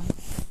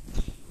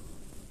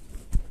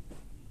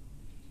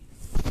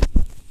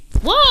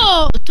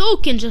 Whoa,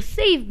 token just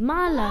saved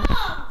my life.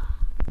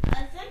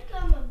 I think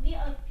I'm a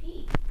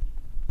VIP.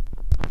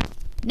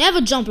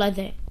 Never jump like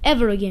that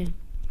ever again.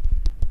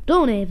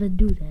 Don't ever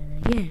do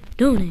that again.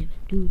 Don't ever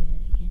do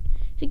that again.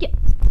 So get.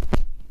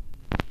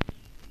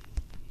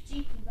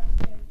 Cheeky back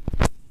there.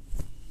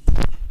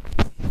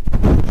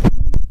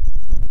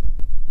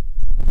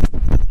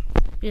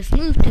 Just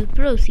move to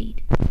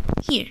proceed.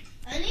 Here.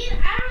 I need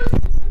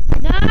arrows.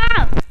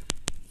 No!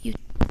 You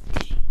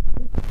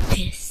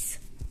piss.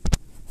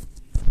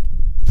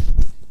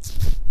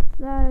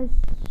 Slash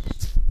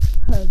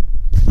hug.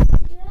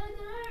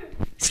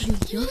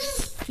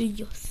 Say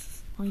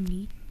yes. I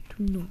need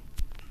to know.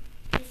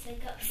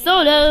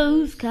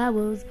 Solos,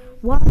 cowards,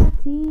 why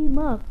team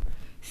up?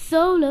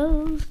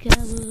 Solos,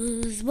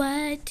 cowards,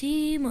 why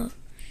team up?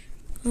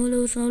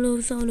 Solo.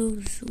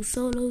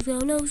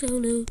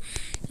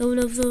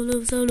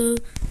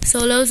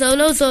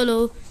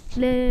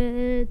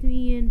 Let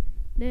me in.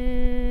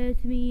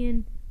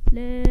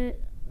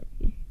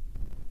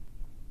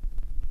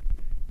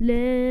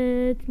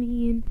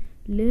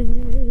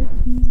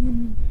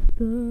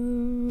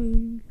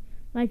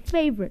 My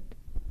favorite.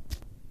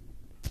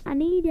 I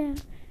need ya.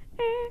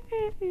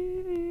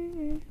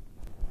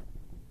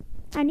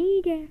 I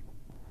need ya.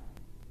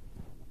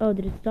 Oh,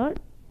 did it start?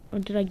 Or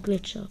did I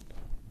glitch up?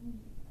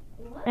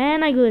 What?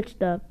 And I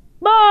glitched up.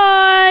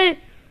 Bye!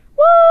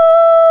 Woo!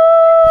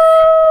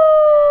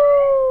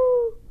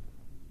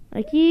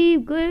 I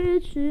keep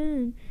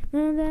glitching,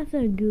 and that's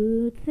a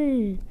good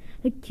thing.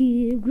 I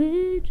keep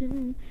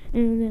glitching,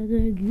 and that's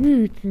a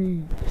good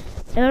thing.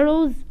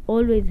 Arrows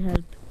always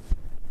help.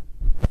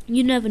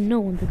 You never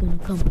know when they're gonna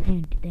come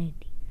handy dandy.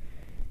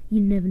 You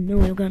never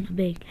know they're gonna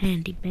be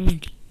handy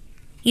bandy.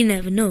 You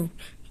never know.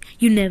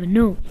 You never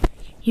know.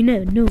 You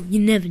never know.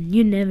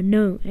 You never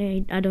know.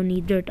 Hey, I don't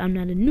need dirt. I'm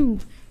not a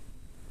noob.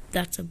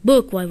 That's a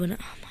book. Why would I?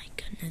 Oh my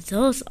goodness,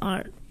 those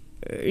are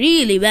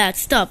really bad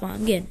stuff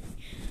I'm getting.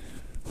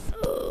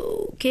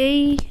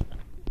 Okay.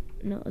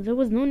 No, there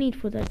was no need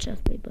for that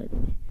chest plate, by the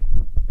way.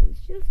 It's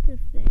just a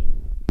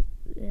thing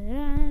that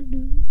I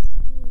do.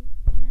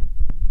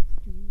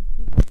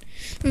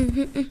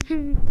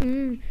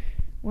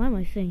 Why am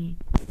I singing?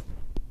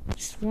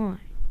 Just why?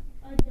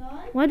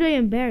 Why do I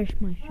embarrass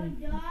myself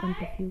in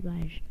front of you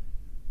guys?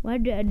 Why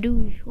do I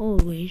do this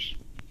always?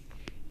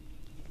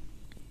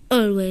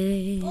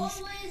 Always.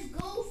 Always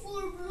go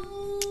for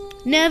blue.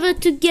 Never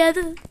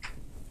together.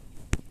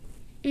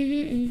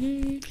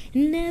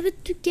 Never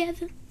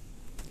together.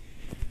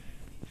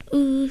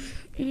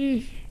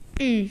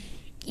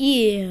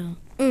 Yeah.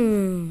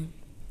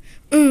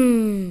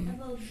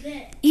 About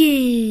that.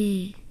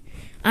 Yeah.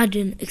 I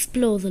didn't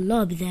explore the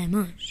lobby that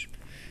much.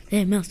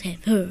 They must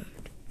have heard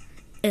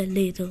a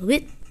little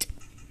bit.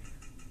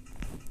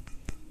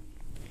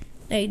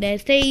 Like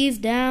that stays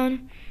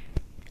down.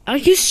 Are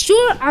you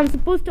sure I'm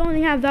supposed to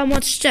only have that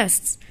much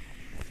chests?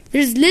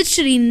 There's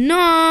literally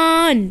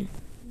none.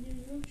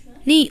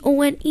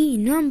 N-O-N-E,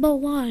 number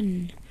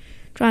one.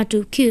 Try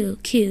to kill.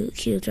 Try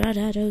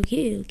to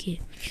kill.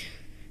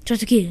 Try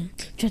to kill.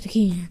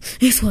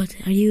 It's what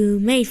are you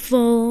made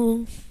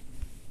for?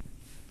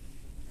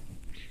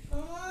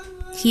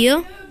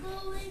 Here.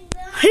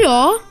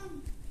 Hiya.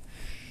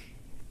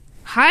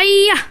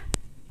 Hiya.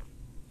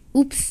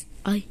 Oops,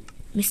 I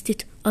missed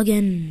it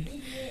again.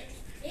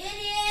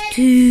 Idiot.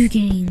 2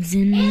 games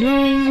in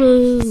a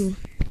row.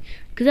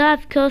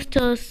 That cost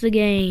us the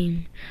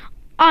game.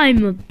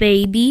 I'm a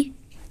baby.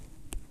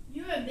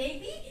 You're a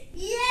baby?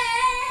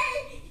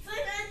 Yay! But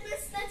I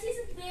missed that he's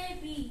a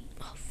baby.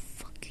 Oh,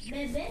 fuck you.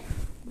 Baby.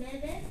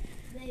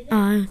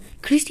 I'm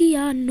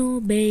Cristiano,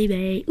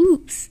 baby.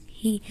 Oops.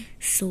 He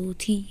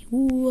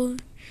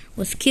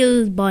was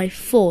killed by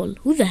Fall.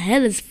 Who the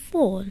hell is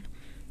Fall?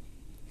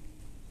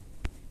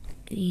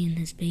 In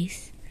his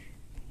base.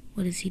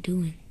 What is he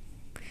doing?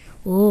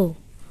 Oh.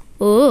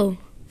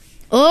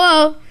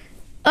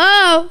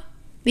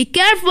 Be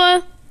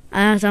careful.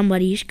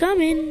 Somebody's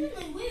coming.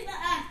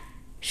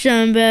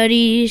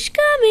 Somebody is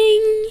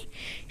coming.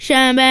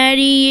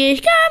 Somebody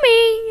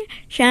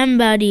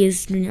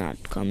is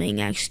not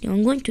coming, actually.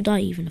 I'm going to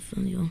die even if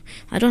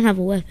I don't have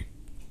a weapon.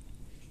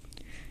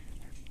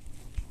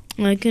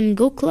 I can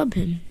go club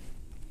him.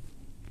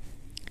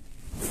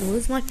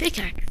 With my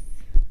pickaxe.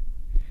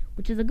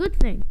 Which is a good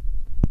thing.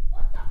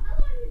 What the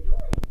hell are you doing?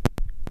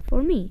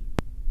 For me.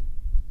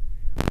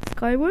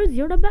 Skywars,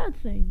 you're the bad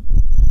thing.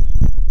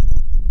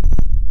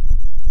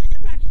 I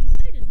never actually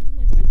played it. This is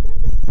my first time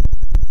playing it.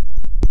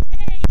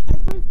 Hey, our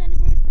first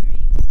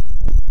anniversary.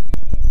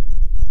 Yay.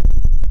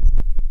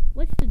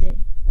 What's today?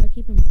 I'll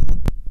keep him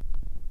calm.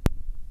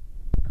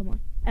 Come on.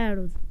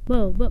 Arrows.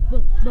 Bow.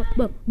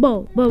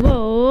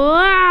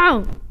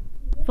 Wow!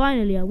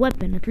 Finally, a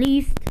weapon at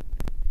least.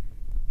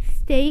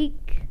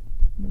 Steak.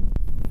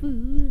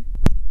 Food.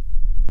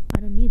 I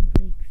don't need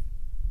breaks.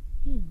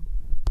 Hell.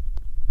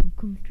 I'm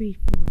coming straight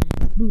for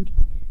that booty.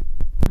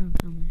 I'm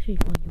coming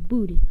straight for your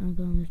booty.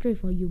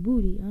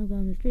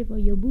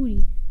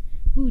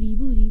 Booty.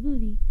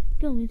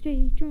 Coming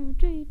straight. Coming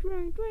straight for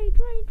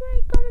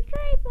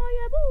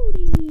your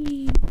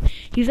booty.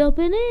 He's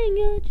opening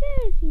your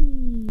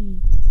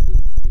chesty.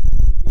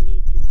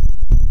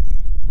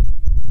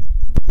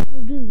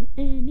 I'll do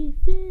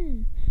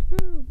anything.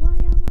 Oh, why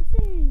am I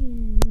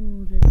singing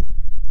all the time?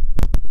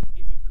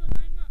 Is it 'cause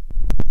I'm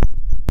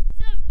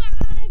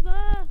a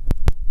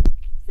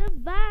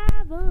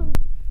survivor?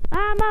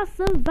 I'm a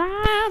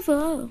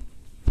survivor.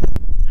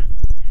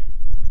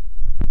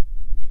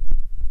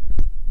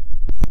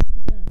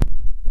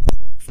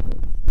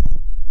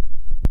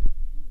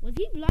 Was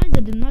he blind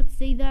that did not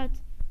say that?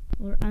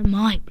 Or am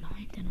I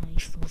blind and I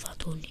saw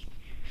that only?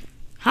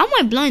 How am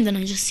I blind and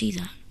I just see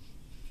that?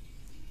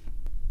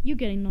 You're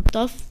getting knocked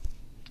off.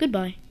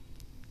 Goodbye.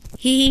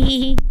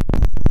 Hee.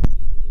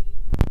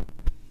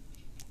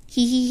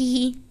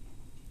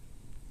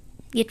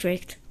 Get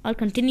tricked. I'll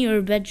continue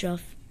your bed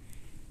job.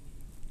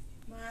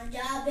 My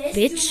job is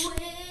Bitch. to win.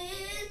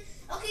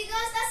 Okay,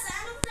 guys, that's the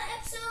end of the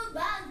episode.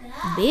 Bye,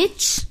 guys.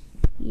 Bitch.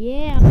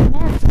 Yeah, I'm a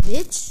master,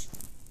 bitch.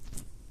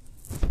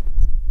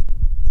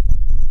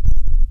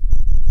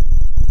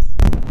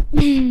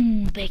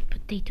 Baked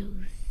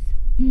potatoes.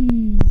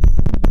 Ooh,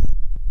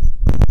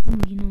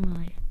 you know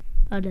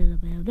a little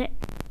bit of that,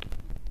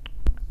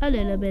 a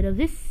little bit of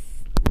this,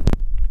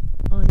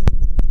 a little bit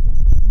of that.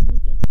 I'm going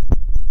to attack.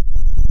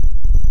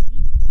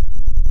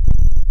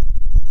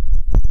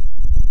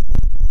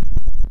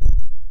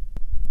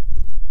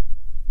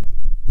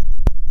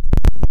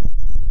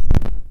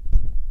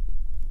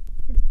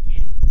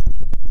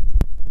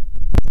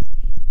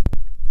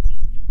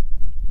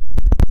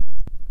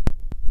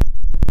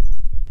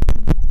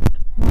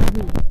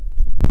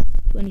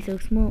 So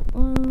small,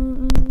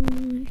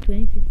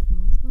 26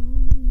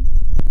 small,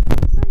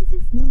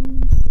 26 small, 26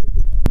 small,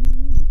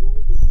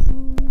 26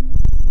 small,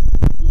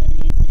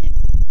 26,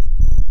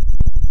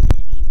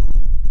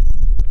 21,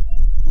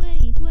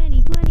 20,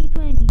 20, 20,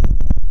 20.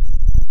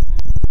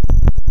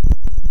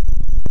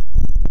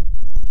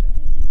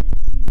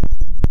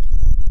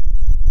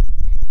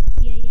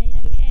 Yeah, yeah,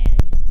 yeah, yeah, yeah.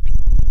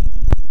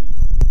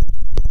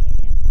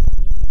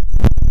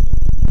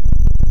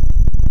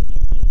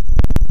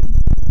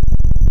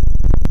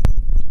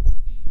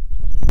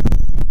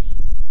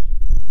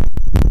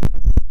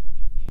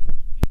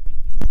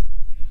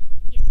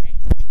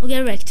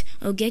 Get wrecked.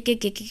 Oh, get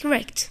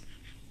correct.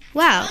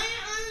 Wow.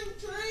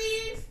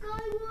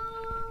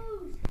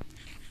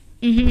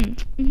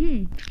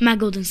 My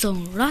golden soul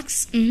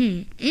rocks.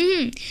 I'm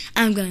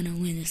gonna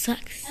win the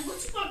sucks. And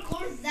what's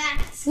parkour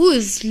that? Who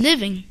is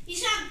living? Did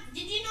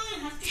you know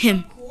you have to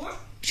Him. parkour?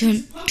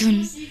 Dun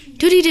dun.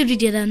 Doody doody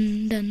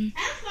dun dun.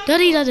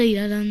 Doody doody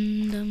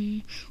dun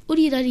dun.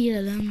 Oody doody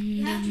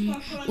dun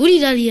dun. Oody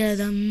doody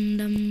dun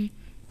dun.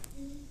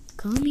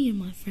 Come here,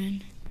 my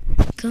friend.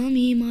 Come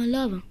here, my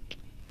lover.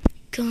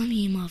 Come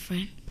here, my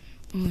friend.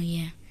 Oh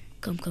yeah.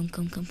 Come, boy.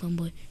 Come,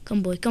 boy.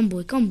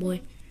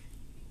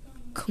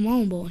 Come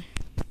on, boy.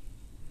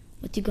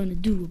 What you gonna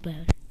do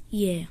about it?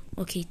 Yeah.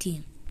 Okay,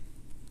 team.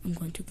 I'm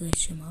going to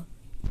glitch him up.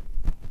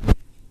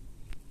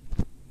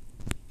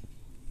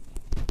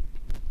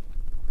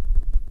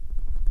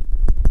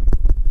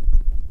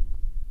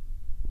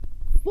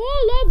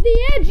 Fall off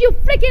the edge, you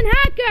freaking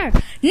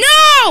hacker!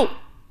 No!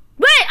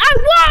 Wait, I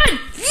won!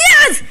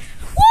 Yes!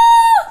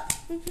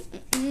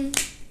 Woo!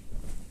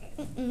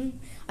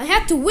 I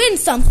had to win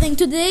something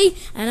today,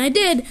 and I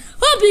did.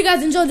 Hope you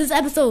guys enjoyed this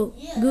episode.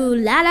 Yeah. Goo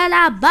la la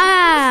la,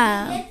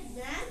 bye.